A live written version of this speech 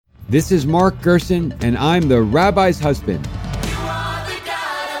This is Mark Gerson, and I'm the Rabbi's husband.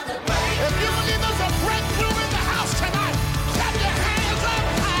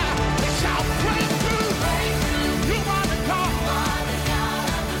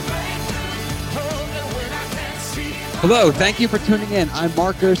 Hello, thank you for tuning in. I'm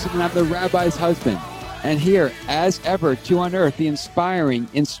Mark Gerson, and I'm the Rabbi's husband. And here, as ever, to unearth the inspiring,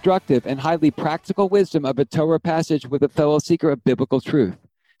 instructive, and highly practical wisdom of a Torah passage with a fellow seeker of biblical truth.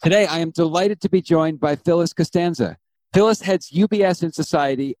 Today, I am delighted to be joined by Phyllis Costanza. Phyllis heads UBS in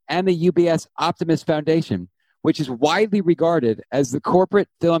Society and the UBS Optimist Foundation, which is widely regarded as the corporate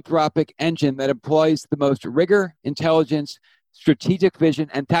philanthropic engine that employs the most rigor, intelligence, strategic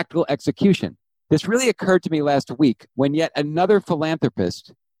vision, and tactical execution. This really occurred to me last week when yet another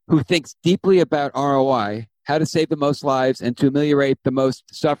philanthropist who thinks deeply about ROI, how to save the most lives and to ameliorate the most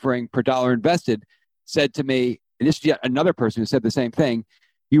suffering per dollar invested, said to me, and this is yet another person who said the same thing,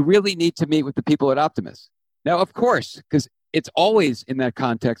 you really need to meet with the people at Optimus. Now, of course, because it's always in that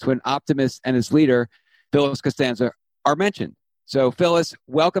context when Optimus and his leader, Phyllis Costanza, are mentioned. So, Phyllis,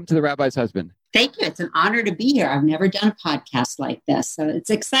 welcome to the Rabbi's Husband. Thank you. It's an honor to be here. I've never done a podcast like this, so it's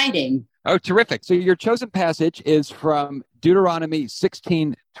exciting. Oh, terrific. So your chosen passage is from Deuteronomy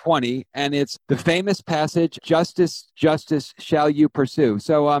 16:20, and it's the famous passage, justice, justice shall you pursue.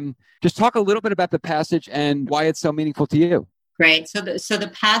 So just talk a little bit about the passage and why it's so meaningful to you. Great. So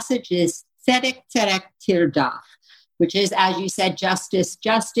the passage is tzedek, tzedek, tirdaf, which is, as you said, justice,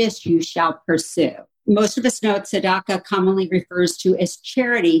 justice you shall pursue. Most of us know tzedakah commonly refers to as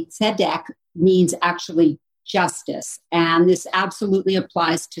charity. Tzedek means actually justice. And this absolutely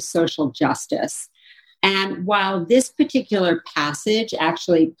applies to social justice. And while this particular passage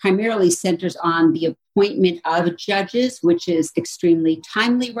actually primarily centers on the appointment of judges, which is extremely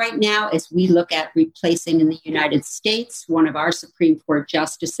timely right now as we look at replacing in the United States one of our Supreme Court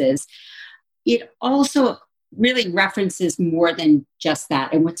justices, it also really references more than just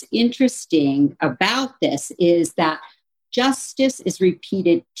that. And what's interesting about this is that justice is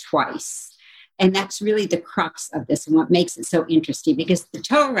repeated twice. And that's really the crux of this and what makes it so interesting, because the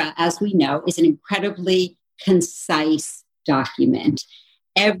Torah, as we know, is an incredibly concise document.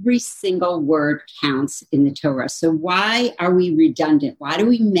 Every single word counts in the Torah. So why are we redundant? Why do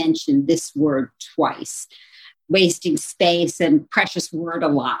we mention this word twice? Wasting space and precious word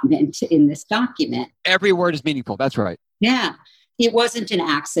allotment in this document. Every word is meaningful. That's right. Yeah. It wasn't an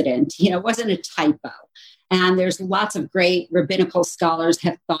accident. It wasn't a typo. And there's lots of great rabbinical scholars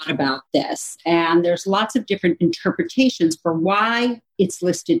have thought about this. And there's lots of different interpretations for why it's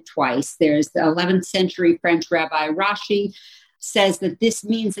listed twice. There's the 11th century French Rabbi Rashi says that this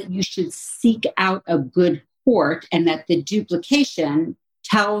means that you should seek out a good court, and that the duplication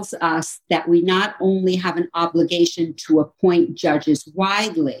tells us that we not only have an obligation to appoint judges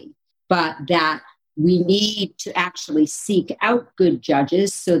widely, but that we need to actually seek out good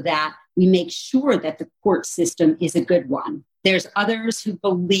judges so that we make sure that the court system is a good one. There's others who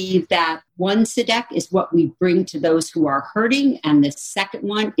believe that one tzedek is what we bring to those who are hurting, and the second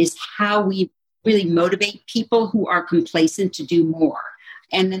one is how we really motivate people who are complacent to do more.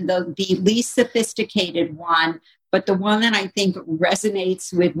 And then the least sophisticated one, but the one that I think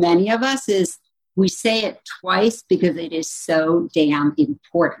resonates with many of us, is we say it twice because it is so damn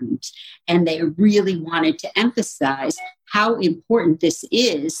important. And they really wanted to emphasize how important this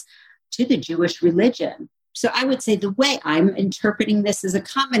is to the Jewish religion. So I would say the way I'm interpreting this is a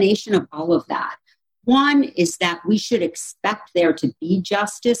combination of all of that. One is that we should expect there to be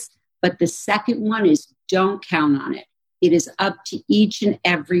justice, but the second one is don't count on it. It is up to each and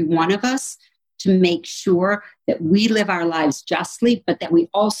every one of us to make sure that we live our lives justly, but that we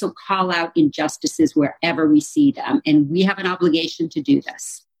also call out injustices wherever we see them. And we have an obligation to do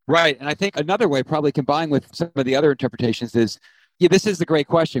this. Right. And I think another way, probably combined with some of the other interpretations, is this is the great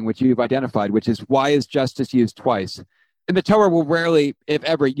question which you've identified, which is why is justice used twice? And the Torah will rarely, if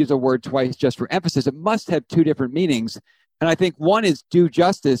ever, use a word twice just for emphasis. It must have two different meanings. And I think one is do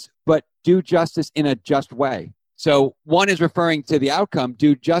justice, but do justice in a just way. So one is referring to the outcome,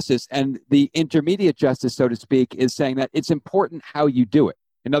 do justice, and the intermediate justice, so to speak, is saying that it's important how you do it.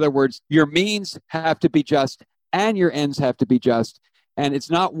 In other words, your means have to be just and your ends have to be just. And it's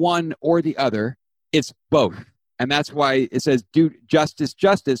not one or the other, it's both. And that's why it says do justice,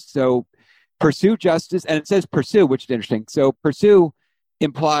 justice. So pursue justice, and it says pursue, which is interesting. So pursue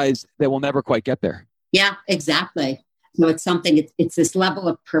implies that we'll never quite get there. Yeah, exactly. So it's something, it's this level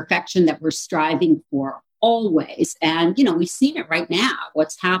of perfection that we're striving for always. And, we've seen it right now,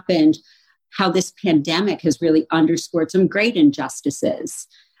 what's happened, how this pandemic has really underscored some great injustices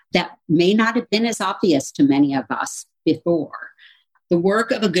that may not have been as obvious to many of us before. The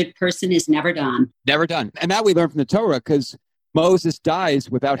work of a good person is never done. Never done. And that we learn from the Torah because Moses dies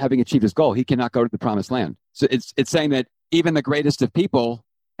without having achieved his goal. He cannot go to the promised land. So it's saying that even the greatest of people,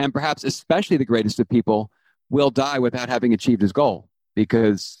 and perhaps especially the greatest of people, will die without having achieved his goal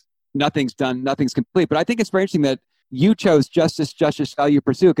because nothing's done, nothing's complete. But I think it's very interesting that you chose justice, value,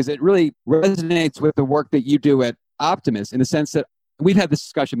 pursuit, because it really resonates with the work that you do at Optimus in the sense that we've had this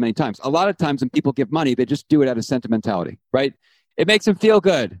discussion many times. A lot of times when people give money, they just do it out of sentimentality, right? It makes them feel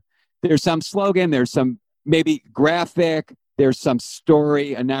good. There's some slogan, there's some maybe graphic, there's some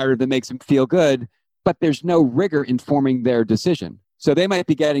story, a narrative that makes them feel good, but there's no rigor in forming their decision. So they might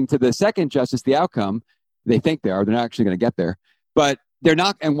be getting to the second justice, the outcome. They think they are. They're not actually going to get there. But they're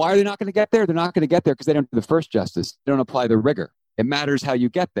not. And why are they not going to get there? They're not going to get there because they don't do the first justice. They don't apply the rigor. It matters how you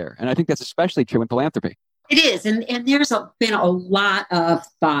get there. And I think that's especially true in philanthropy. It is. And there's been a lot of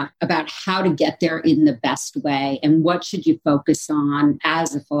thought about how to get there in the best way and what should you focus on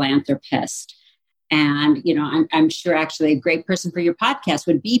as a philanthropist. And, I'm sure actually a great person for your podcast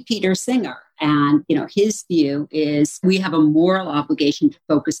would be Peter Singer. And, his view is we have a moral obligation to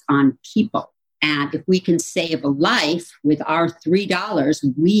focus on people. And if we can save a life with our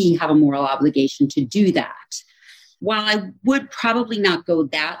 $3, we have a moral obligation to do that. While I would probably not go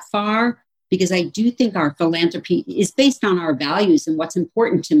that far, because I do think our philanthropy is based on our values and what's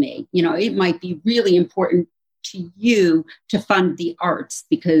important to me. It might be really important to you to fund the arts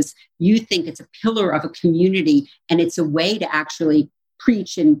because you think it's a pillar of a community and it's a way to actually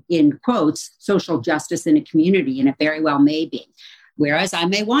preach in quotes, social justice in a community, and it very well may be. Whereas I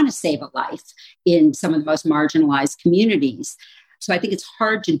may want to save a life in some of the most marginalized communities. So I think it's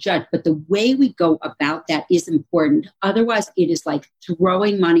hard to judge, but the way we go about that is important. Otherwise, it is like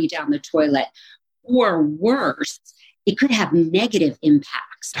throwing money down the toilet, or worse, it could have negative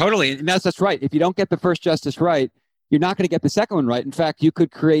impacts. Totally. And that's right. If you don't get the first justice right, you're not going to get the second one right. In fact, you could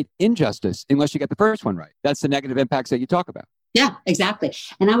create injustice unless you get the first one right. That's the negative impacts that you talk about. Yeah, exactly.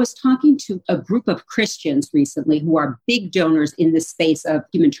 And I was talking to a group of Christians recently who are big donors in the space of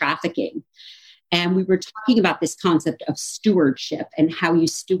human trafficking. And we were talking about this concept of stewardship and how you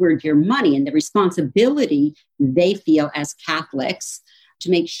steward your money and the responsibility they feel as Catholics to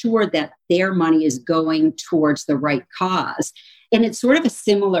make sure that their money is going towards the right cause. And it's sort of a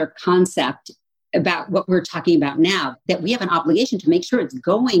similar concept about what we're talking about now, that we have an obligation to make sure it's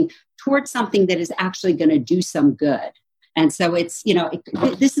going towards something that is actually going to do some good. And so it's,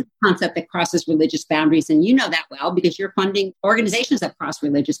 this is a concept that crosses religious boundaries. And you know that well because you're funding organizations that cross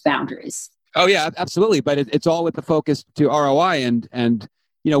religious boundaries. Oh, yeah, absolutely. But it's all with the focus to ROI. And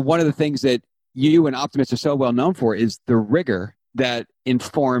one of the things that you and Optimus are so well known for is the rigor that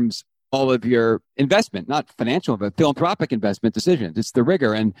informs all of your investment, not financial, but philanthropic investment decisions. It's the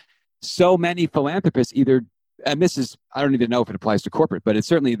rigor. And so many philanthropists and this is, I don't even know if it applies to corporate, but it's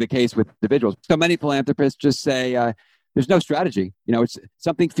certainly the case with individuals. So many philanthropists just say, there's no strategy. It's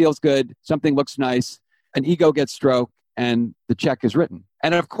something feels good, something looks nice, an ego gets stroked, and the check is written.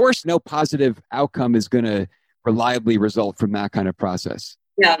 And of course, no positive outcome is going to reliably result from that kind of process.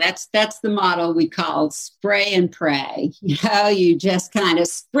 Yeah, that's the model we call spray and pray. You just kind of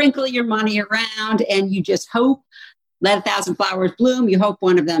sprinkle your money around and you just hope, let 1,000 flowers bloom, you hope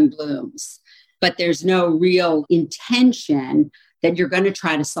one of them blooms. But there's no real intention that you're going to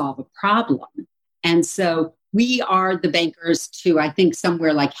try to solve a problem. And so we are the bankers to, I think,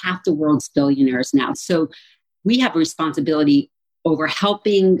 somewhere like half the world's billionaires now. So we have a responsibility over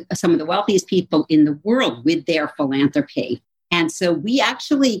helping some of the wealthiest people in the world with their philanthropy. And so we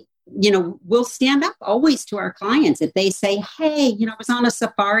actually, we'll stand up always to our clients. If they say, hey, I was on a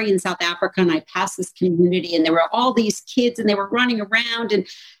safari in South Africa and I passed this community and there were all these kids and they were running around and,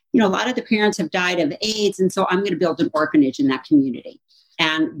 a lot of the parents have died of AIDS. And so I'm going to build an orphanage in that community.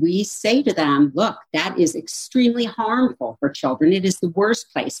 And we say to them, look, that is extremely harmful for children. It is the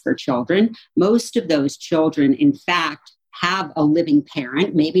worst place for children. Most of those children, in fact, have a living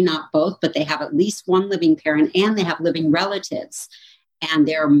parent, maybe not both, but they have at least one living parent and they have living relatives. And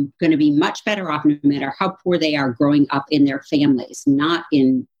they're going to be much better off no matter how poor they are growing up in their families, not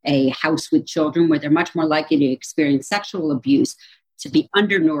in a house with children where they're much more likely to experience sexual abuse, to be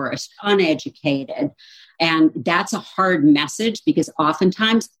undernourished, uneducated. And that's a hard message because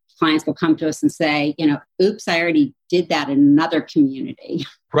oftentimes clients will come to us and say, oops, I already did that in another community.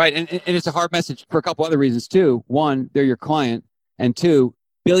 Right. And it's a hard message for a couple other reasons too. One, they're your client. And two,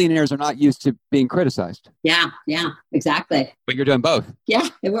 billionaires are not used to being criticized. Yeah, exactly. But you're doing both. Yeah.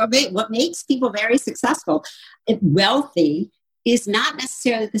 What makes people very successful, wealthy, is not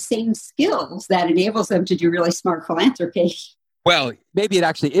necessarily the same skills that enables them to do really smart philanthropy. Well, maybe it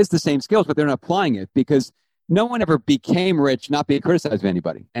actually is the same skills, but they're not applying it because no one ever became rich not being criticized by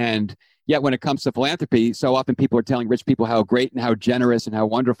anybody. And yet when it comes to philanthropy, so often people are telling rich people how great and how generous and how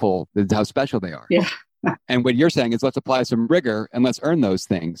wonderful and how special they are. Yeah. And what you're saying is let's apply some rigor and let's earn those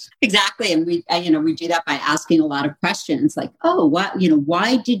things. Exactly. And we do that by asking a lot of questions like, oh,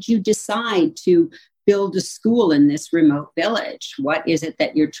 why did you decide to build a school in this remote village? What is it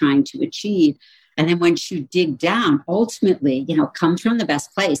that you're trying to achieve? And then once you dig down, ultimately, comes from the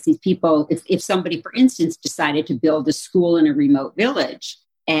best place. These people, if somebody, for instance, decided to build a school in a remote village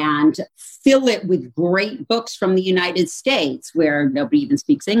and fill it with great books from the United States where nobody even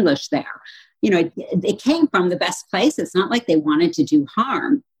speaks English there, it came from the best place. It's not like they wanted to do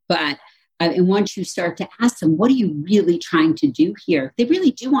harm. But and once you start to ask them, what are you really trying to do here? They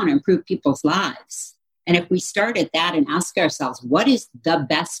really do want to improve people's lives. And if we start at that and ask ourselves, what is the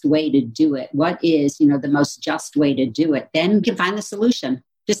best way to do it? What is, the most just way to do it? Then we can find the solution.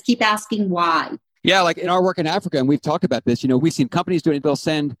 Just keep asking why. Yeah, like in our work in Africa, and we've talked about this, we've seen companies doing it. They'll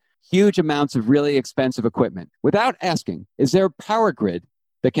send huge amounts of really expensive equipment without asking, is there a power grid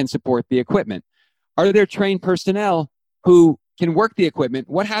that can support the equipment? Are there trained personnel who can work the equipment?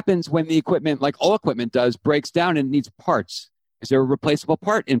 What happens when the equipment, like all equipment does, breaks down and needs parts? Is there a replaceable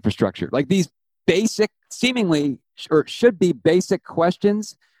part infrastructure? Like these basic, seemingly, or should be basic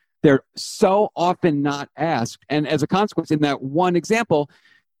questions, they're so often not asked. And as a consequence, in that one example,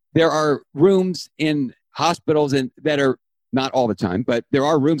 there are rooms in hospitals that are not all the time, but there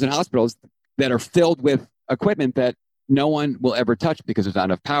are rooms in hospitals that are filled with equipment that no one will ever touch because there's not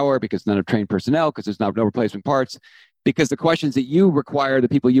enough power, because there's not enough trained personnel, because there's no replacement parts, because the questions that you require the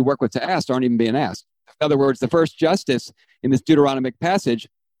people you work with to ask aren't even being asked. In other words, the first justice in this Deuteronomic passage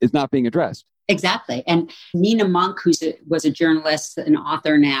is not being addressed. Exactly. And Nina Monk, who was a journalist, an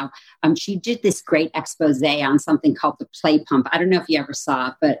author now, she did this great expose on something called the play pump. I don't know if you ever saw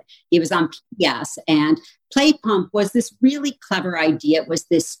it, but it was on PBS. And play pump was this really clever idea. It was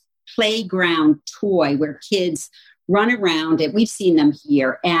this playground toy where kids run around it. We've seen them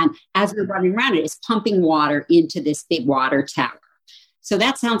here. And as they're running around it, it's pumping water into this big water tower. So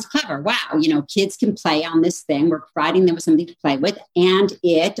that sounds clever. Wow, kids can play on this thing. We're providing them with something to play with. And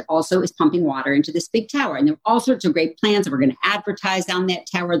it also is pumping water into this big tower. And there were all sorts of great plans. We're going to advertise on that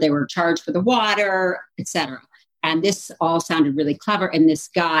tower. They were charged for the water, etc. And this all sounded really clever. And this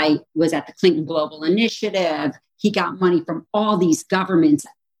guy was at the Clinton Global Initiative. He got money from all these governments,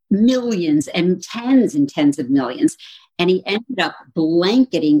 millions and tens of millions. And he ended up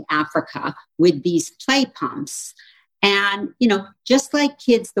blanketing Africa with these play pumps. And, just like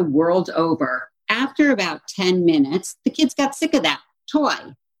kids the world over, after about 10 minutes, the kids got sick of that toy,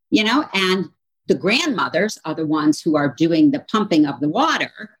 and the grandmothers are the ones who are doing the pumping of the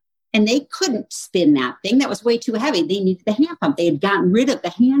water. And they couldn't spin that thing. That was way too heavy. They needed the hand pump. They had gotten rid of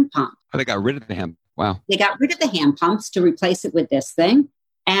the hand pump. Oh, they got rid of the hand. Wow. They got rid of the hand pumps to replace it with this thing.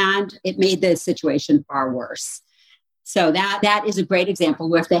 And it made the situation far worse. So that is a great example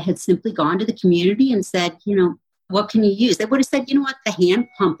where if they had simply gone to the community and said, what can you use? They would have said, what, the hand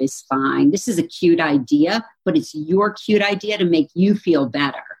pump is fine. This is a cute idea, but it's your cute idea to make you feel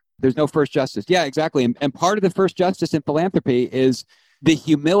better. There's no first justice. Yeah, exactly. And part of the first justice in philanthropy is the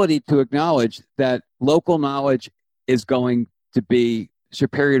humility to acknowledge that local knowledge is going to be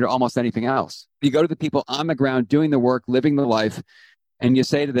superior to almost anything else. You go to the people on the ground doing the work, living the life, and you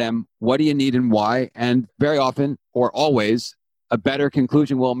say to them, what do you need and why? And very often, or always, a better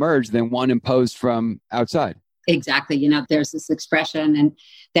conclusion will emerge than one imposed from outside. Exactly. There's this expression and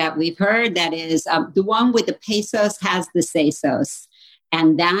that we've heard that is the one with the pesos has the say-sos.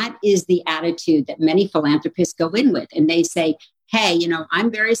 And that is the attitude that many philanthropists go in with. And they say, hey,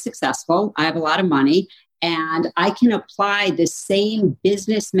 I'm very successful. I have a lot of money and I can apply the same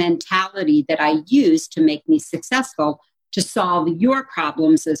business mentality that I use to make me successful to solve your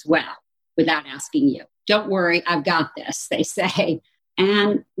problems as well without asking you. Don't worry, I've got this, they say.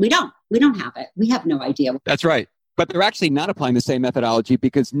 And we don't have it. We have no idea. That's right. But they're actually not applying the same methodology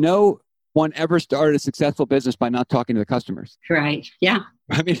because no one ever started a successful business by not talking to the customers. Right. Yeah.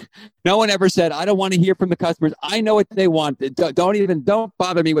 I mean, no one ever said, I don't want to hear from the customers. I know what they want. Don't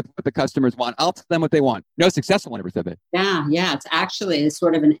bother me with what the customers want. I'll tell them what they want. No successful one ever said that. Yeah. It's actually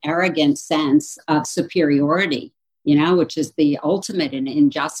sort of an arrogant sense of superiority, which is the ultimate in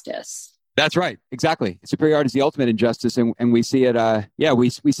injustice. That's right. Exactly. Superiority is the ultimate injustice. And we see it. We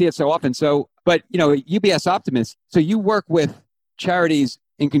see it so often. So, but, UBS Optimist, so you work with charities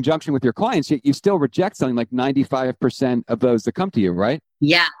in conjunction with your clients, yet you still reject something like 95% of those that come to you, right?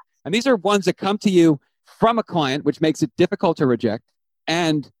 Yeah. And these are ones that come to you from a client, which makes it difficult to reject.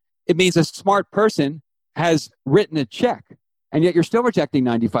 And it means a smart person has written a check, and yet you're still rejecting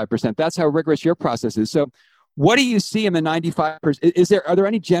 95%. That's how rigorous your process is. So What do you see in the 95%? Are there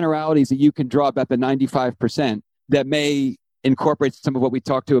any generalities that you can draw about the 95% that may incorporate some of what we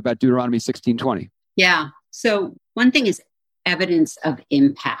talked to about Deuteronomy 16:20? Yeah. So one thing is evidence of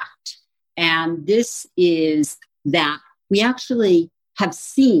impact. And this is that we actually have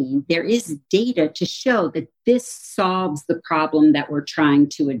seen there is data to show that this solves the problem that we're trying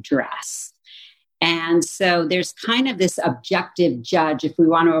to address. And so there's kind of this objective judge, if we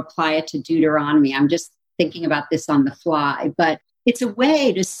want to apply it to Deuteronomy. I'm just thinking about this on the fly, but it's a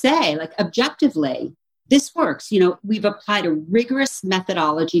way to say, like, objectively, this works. We've applied a rigorous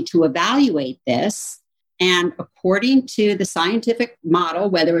methodology to evaluate this. And according to the scientific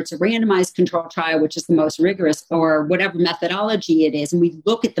model, whether it's a randomized control trial, which is the most rigorous, or whatever methodology it is, and we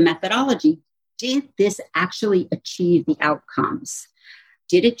look at the methodology, did this actually achieve the outcomes?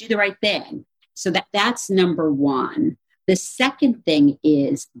 Did it do the right thing? So that's number one. The second thing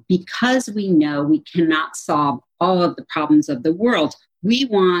is, because we know we cannot solve all of the problems of the world, we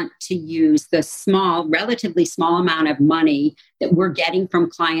want to use the relatively small amount of money that we're getting from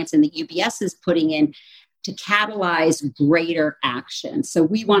clients and that UBS is putting in to catalyze greater action. So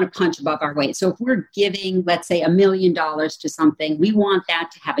we want to punch above our weight. So if we're giving, let's say, $1 million to something, we want that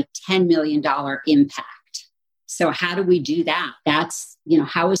to have a $10 million impact. So how do we do that? That's,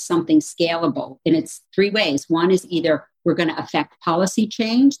 how is something scalable? And it's three ways. One is either we're going to affect policy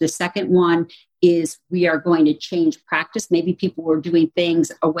change. The second one is we are going to change practice. Maybe people were doing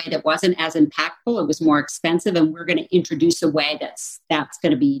things a way that wasn't as impactful. It was more expensive, and we're going to introduce a way that's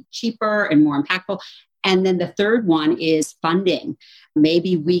going to be cheaper and more impactful. And then the third one is funding.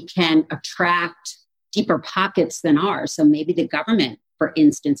 Maybe we can attract deeper pockets than ours. So maybe the government, for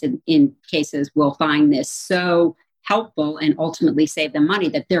instance, in cases, will find this so helpful and ultimately save them money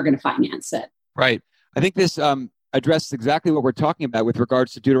that they're going to finance it. Right. I think this addresses exactly what we're talking about with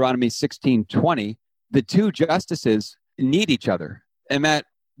regards to Deuteronomy 16:20. The two justices need each other, and that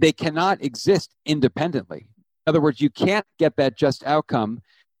they cannot exist independently. In other words, you can't get that just outcome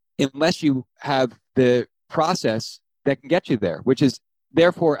unless you have the process that can get you there, which is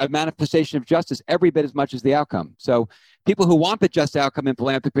therefore a manifestation of justice every bit as much as the outcome. So people who want the just outcome in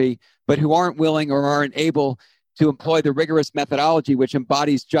philanthropy, but who aren't willing or aren't able to employ the rigorous methodology which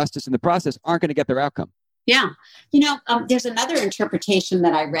embodies justice in the process aren't going to get their outcome. Yeah. There's another interpretation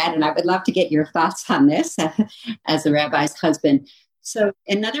that I read, and I would love to get your thoughts on this as the rabbi's husband. So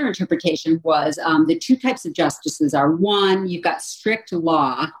another interpretation was the two types of justices are, one, you've got strict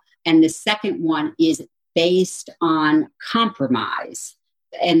law, and the second one is based on compromise.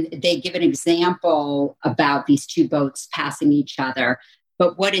 And they give an example about these two boats passing each other.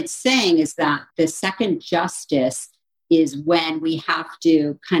 But what it's saying is that the second justice is when we have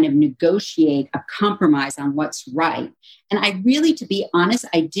to kind of negotiate a compromise on what's right. And I really, to be honest,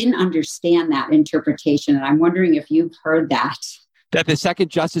 I didn't understand that interpretation. And I'm wondering if you've heard that. That the second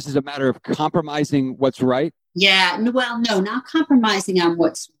justice is a matter of compromising what's right? Yeah, well, no, not compromising on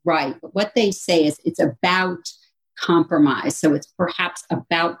what's right. But what they say is it's about compromise. So it's perhaps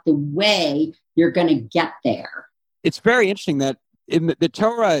about the way you're going to get there. It's very interesting that in the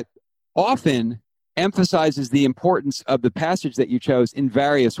Torah often emphasizes the importance of the passage that you chose in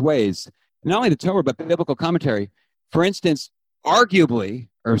various ways. Not only the Torah, but biblical commentary. For instance, arguably,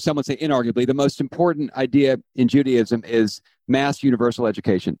 or some would say inarguably, the most important idea in Judaism is mass universal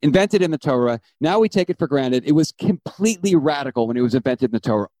education. Invented in the Torah, now we take it for granted. It was completely radical when it was invented in the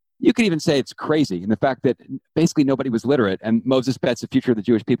Torah. You could even say it's crazy in the fact that basically nobody was literate, and Moses bets the future of the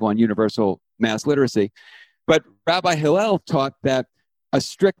Jewish people on universal mass literacy. But Rabbi Hillel taught that a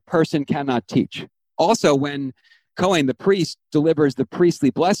strict person cannot teach. Also, when Cohen, the priest, delivers the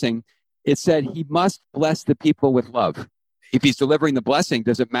priestly blessing, it said he must bless the people with love. If he's delivering the blessing,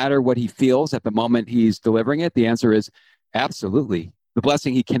 does it matter what he feels at the moment he's delivering it? The answer is absolutely. The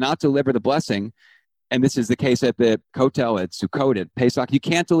blessing, he cannot deliver the blessing. And this is the case at the Kotel, at Sukkot, at Pesach. You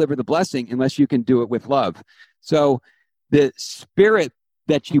can't deliver the blessing unless you can do it with love. So the spirit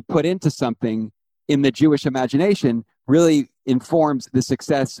that you put into something in the Jewish imagination really informs the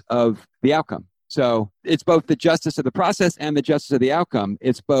success of the outcome. So it's both the justice of the process and the justice of the outcome.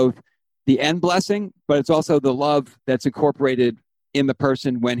 It's both the end blessing, but it's also the love that's incorporated in the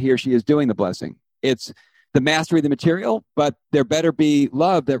person when he or she is doing the blessing. It's the mastery of the material, but there better be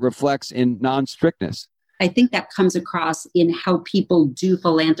love that reflects in non-strictness. I think that comes across in how people do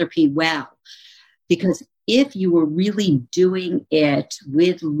philanthropy well. Because if you were really doing it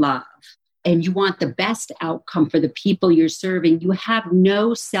with love and you want the best outcome for the people you're serving, you have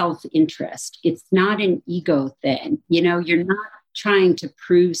no self-interest. It's not an ego thing. You're not trying to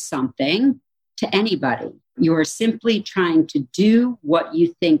prove something to anybody. You're simply trying to do what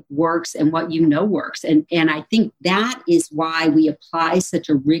you think works and what you know works. And I think that is why we apply such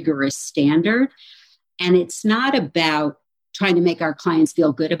a rigorous standard. And it's not about trying to make our clients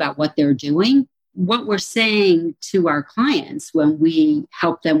feel good about what they're doing. What we're saying to our clients when we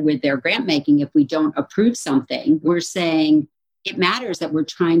help them with their grant making, if we don't approve something, we're saying it matters that we're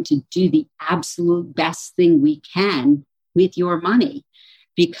trying to do the absolute best thing we can with your money,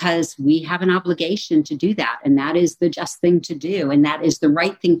 because we have an obligation to do that. And that is the just thing to do. And that is the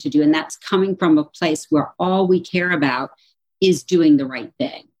right thing to do. And that's coming from a place where all we care about is doing the right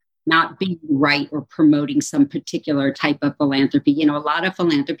thing, not being right or promoting some particular type of philanthropy. You know, a lot of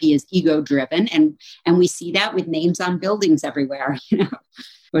philanthropy is ego driven, and we see that with names on buildings everywhere. You know,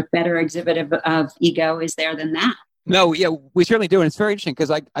 what better exhibit of ego is there than that? No, yeah, we certainly do. And it's very interesting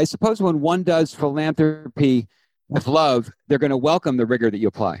because I suppose when one does philanthropy with love, they're going to welcome the rigor that you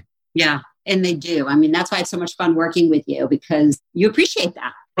apply. Yeah, and they do. I mean, that's why it's so much fun working with you, because you appreciate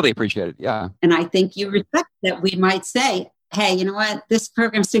that. Really appreciate it. Yeah. And I think you respect that we might say, hey, you know what, this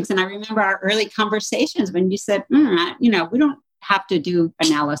program stinks. And I remember our early conversations when you said, you know, we don't have to do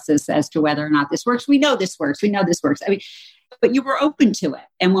analysis as to whether or not this works. We know this works. We know this works. I mean, but you were open to it.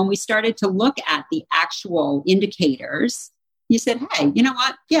 And when we started to look at the actual indicators, you said, hey, you know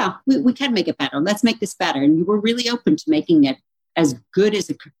what? Yeah, we can make it better. Let's make this better. And you were really open to making it as good as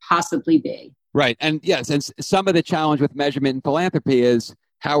it could possibly be. Right. And yes, and some of the challenge with measurement in philanthropy is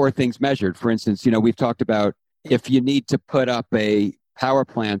how are things measured? For instance, you know, we've talked about if you need to put up a power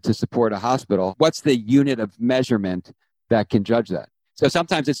plant to support a hospital, what's the unit of measurement that can judge that? So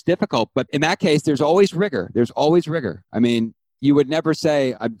sometimes it's difficult, but in that case, there's always rigor. There's always rigor. I mean, you would never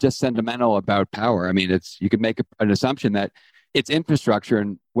say, I'm just sentimental about power. I mean, you could make an assumption that it's infrastructure,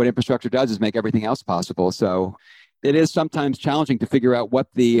 and what infrastructure does is make everything else possible. So it is sometimes challenging to figure out what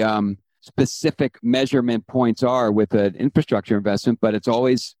the specific measurement points are with an infrastructure investment, but it's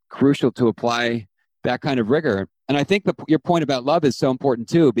always crucial to apply that kind of rigor. And I think your point about love is so important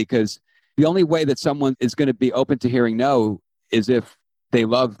too, because the only way that someone is going to be open to hearing no is if they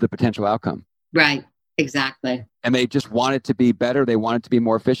love the potential outcome. Right. Exactly. And they just want it to be better. They want it to be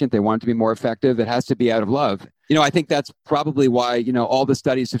more efficient. They want it to be more effective. It has to be out of love. You know, I think that's probably why, you know, all the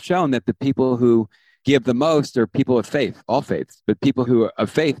studies have shown that the people who give the most are people of faith, all faiths, but people who are of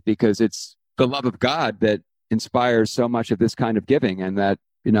faith, because it's the love of God that inspires so much of this kind of giving. And that,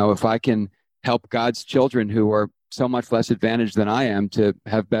 you know, if I can help God's children who are so much less advantaged than I am to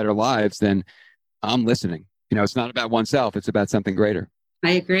have better lives, then I'm listening. You know, it's not about oneself. It's about something greater.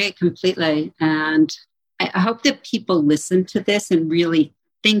 I agree completely. And I hope that people listen to this and really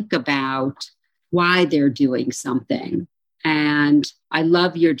think about why they're doing something. And I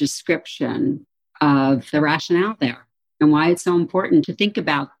love your description of the rationale there and why it's so important to think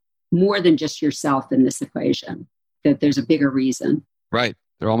about more than just yourself in this equation, that there's a bigger reason. Right.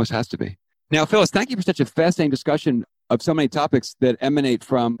 There almost has to be. Now, Phyllis, thank you for such a fascinating discussion of so many topics that emanate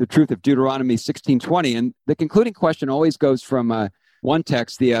from the truth of Deuteronomy 16:20. And the concluding question always goes from one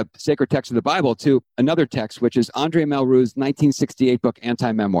text, the sacred text of the Bible, to another text, which is Andre Melrue's 1968 book,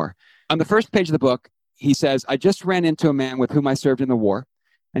 Anti-Memoir. On the first page of the book, he says, I just ran into a man with whom I served in the war.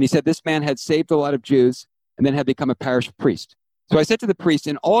 And he said this man had saved a lot of Jews and then had become a parish priest. So I said to the priest,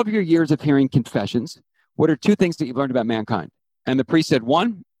 in all of your years of hearing confessions, what are two things that you've learned about mankind? And the priest said,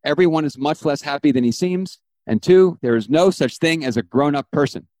 one, everyone is much less happy than he seems. And two, there is no such thing as a grown-up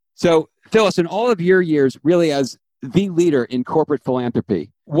person. So Phyllis, in all of your years, really as the leader in corporate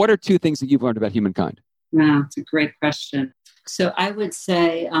philanthropy, what are two things that you've learned about humankind? Wow, it's a great question. So I would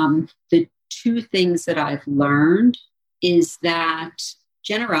say the two things that I've learned is that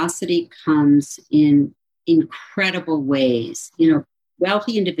generosity comes in incredible ways. You know,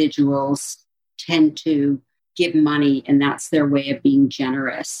 wealthy individuals tend to give money, and that's their way of being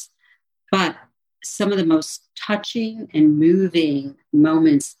generous. But some of the most touching and moving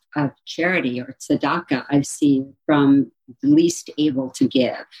moments of charity or tzedakah I've seen from the least able to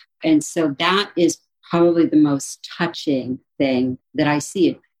give. And so that is probably the most touching thing that I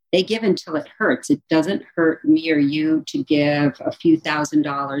see. They give until it hurts. It doesn't hurt me or you to give a few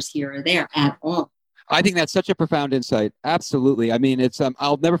 $1,000s here or there at all. I think that's such a profound insight. Absolutely. I mean, it's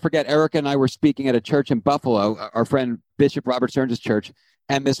I'll never forget, Erica and I were speaking at a church in Buffalo, our friend Bishop Robert Stearns' church,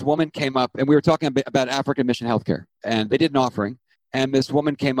 and this woman came up, and we were talking about African Mission Healthcare, and they did an offering, and this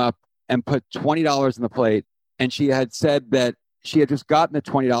woman came up and put $20 on the plate, and she had said that she had just gotten the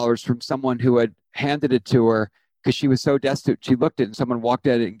 $20 from someone who had handed it to her because she was so destitute. She looked at it and someone walked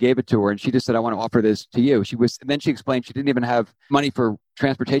at it and gave it to her, and she just said, I want to offer this to you. And then she explained she didn't even have money for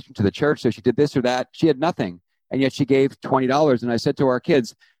transportation to the church, so she did this or that. She had nothing, and yet she gave $20. And I said to our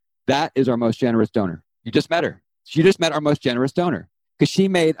kids, That is our most generous donor. You just met her. She just met our most generous donor because she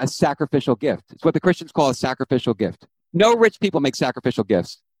made a sacrificial gift. It's what the Christians call a sacrificial gift. No rich people make sacrificial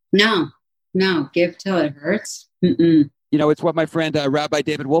gifts. No, give till it hurts. Mm-mm. It's what my friend Rabbi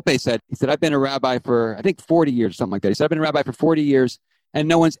David Wolpe said. He said, I've been a rabbi for, I think, 40 years or something like that. He said, I've been a rabbi for 40 years, and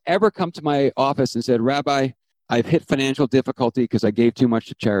no one's ever come to my office and said, Rabbi, I've hit financial difficulty because I gave too much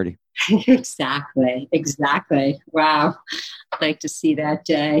to charity. Exactly. Wow. I'd like to see that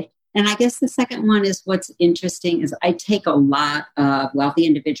day. And I guess the second one is what's interesting is I take a lot of wealthy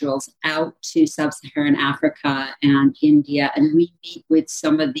individuals out to sub-Saharan Africa and India, and we meet with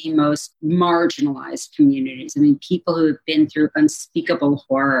some of the most marginalized communities. I mean, people who have been through unspeakable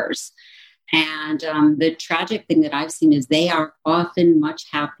horrors. And the tragic thing that I've seen is they are often much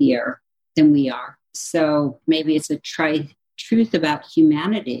happier than we are. So maybe it's a truth about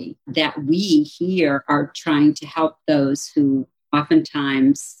humanity that we here are trying to help those who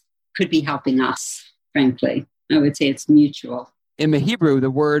oftentimes could be helping us, frankly. I would say it's mutual. In the Hebrew,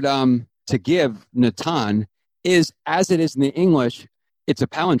 the word to give, natan, is, as it is in the English, it's a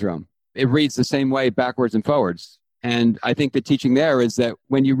palindrome. It reads the same way backwards and forwards. And I think the teaching there is that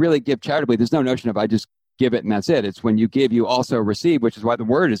when you really give charitably, there's no notion of I just give it and that's it. It's when you give, you also receive, which is why the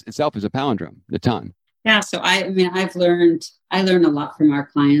word itself is a palindrome, natan. Yeah, so I learn a lot from our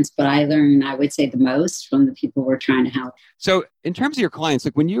clients, but I would say, the most from the people we're trying to help. So in terms of your clients,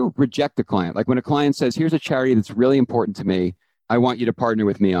 like when you reject a client, like when a client says, here's a charity that's really important to me, I want you to partner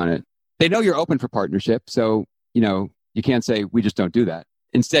with me on it. They know you're open for partnership. So, you can't say, we just don't do that.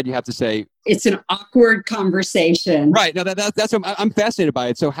 Instead, you have to say, it's an awkward conversation. Right. No, that's what I'm fascinated by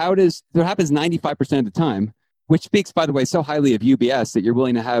it. So that happens 95% of the time, which speaks, by the way, so highly of UBS that you're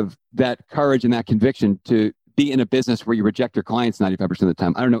willing to have that courage and that conviction to be in a business where you reject your clients 95% of the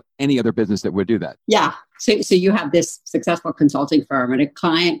time. I don't know any other business that would do that. Yeah. So you have this successful consulting firm and a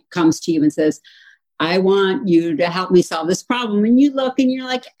client comes to you and says, I want you to help me solve this problem. And you look and you're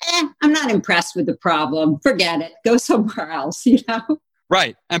like, I'm not impressed with the problem. Forget it. Go somewhere else,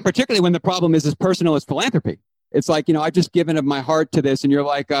 Right. And particularly when the problem is as personal as philanthropy. It's like, I've just given of my heart to this. And you're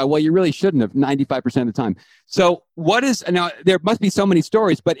like, well, you really shouldn't have 95% of the time. So now there must be so many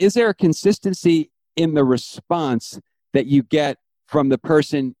stories, but is there a consistency in the response that you get from the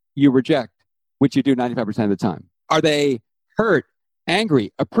person you reject, which you do 95% of the time? Are they hurt,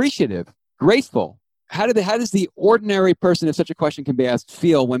 angry, appreciative, grateful? How does the ordinary person, if such a question can be asked,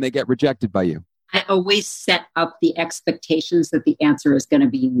 feel when they get rejected by you? I always set up the expectations that the answer is going to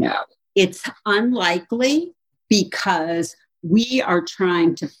be no. It's unlikely, because we are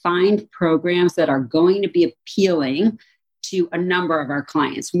trying to find programs that are going to be appealing to a number of our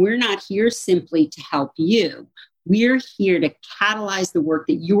clients. We're not here simply to help you. We're here to catalyze the work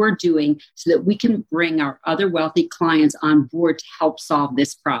that you are doing so that we can bring our other wealthy clients on board to help solve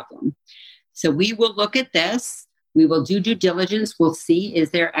this problem. So we will look at this. We will do due diligence. We'll see,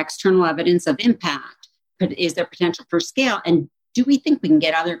 is there external evidence of impact? Is there potential for scale? And do we think we can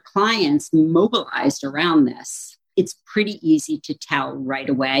get other clients mobilized around this? It's pretty easy to tell right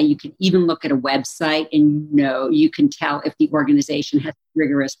away. You can even look at a website and you can tell if the organization has a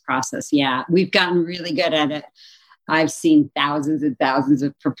rigorous process. Yeah, we've gotten really good at it. I've seen thousands and thousands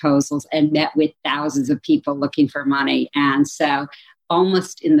of proposals and met with thousands of people looking for money. And so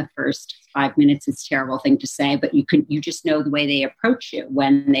almost in the first 5 minutes, it's a terrible thing to say, but you just know the way they approach you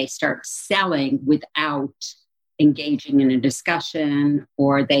when they start selling without engaging in a discussion,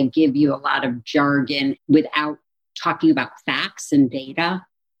 or they give you a lot of jargon without talking about facts and data.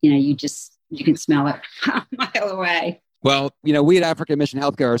 You can smell it a mile away. Well, we at African Mission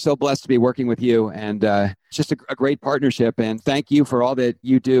Healthcare are so blessed to be working with you, and it's just a great partnership. And thank you for all that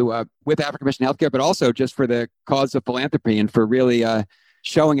you do with African Mission Healthcare, but also just for the cause of philanthropy and for really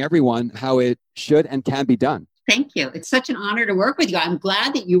showing everyone how it should and can be done. Thank you. It's such an honor to work with you. I'm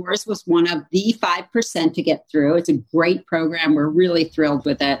glad that yours was one of the 5% to get through. It's a great program. We're really thrilled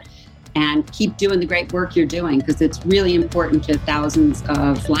with it. And keep doing the great work you're doing, because it's really important to thousands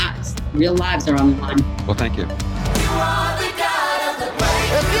of lives. Real lives are on the line. Well, thank you.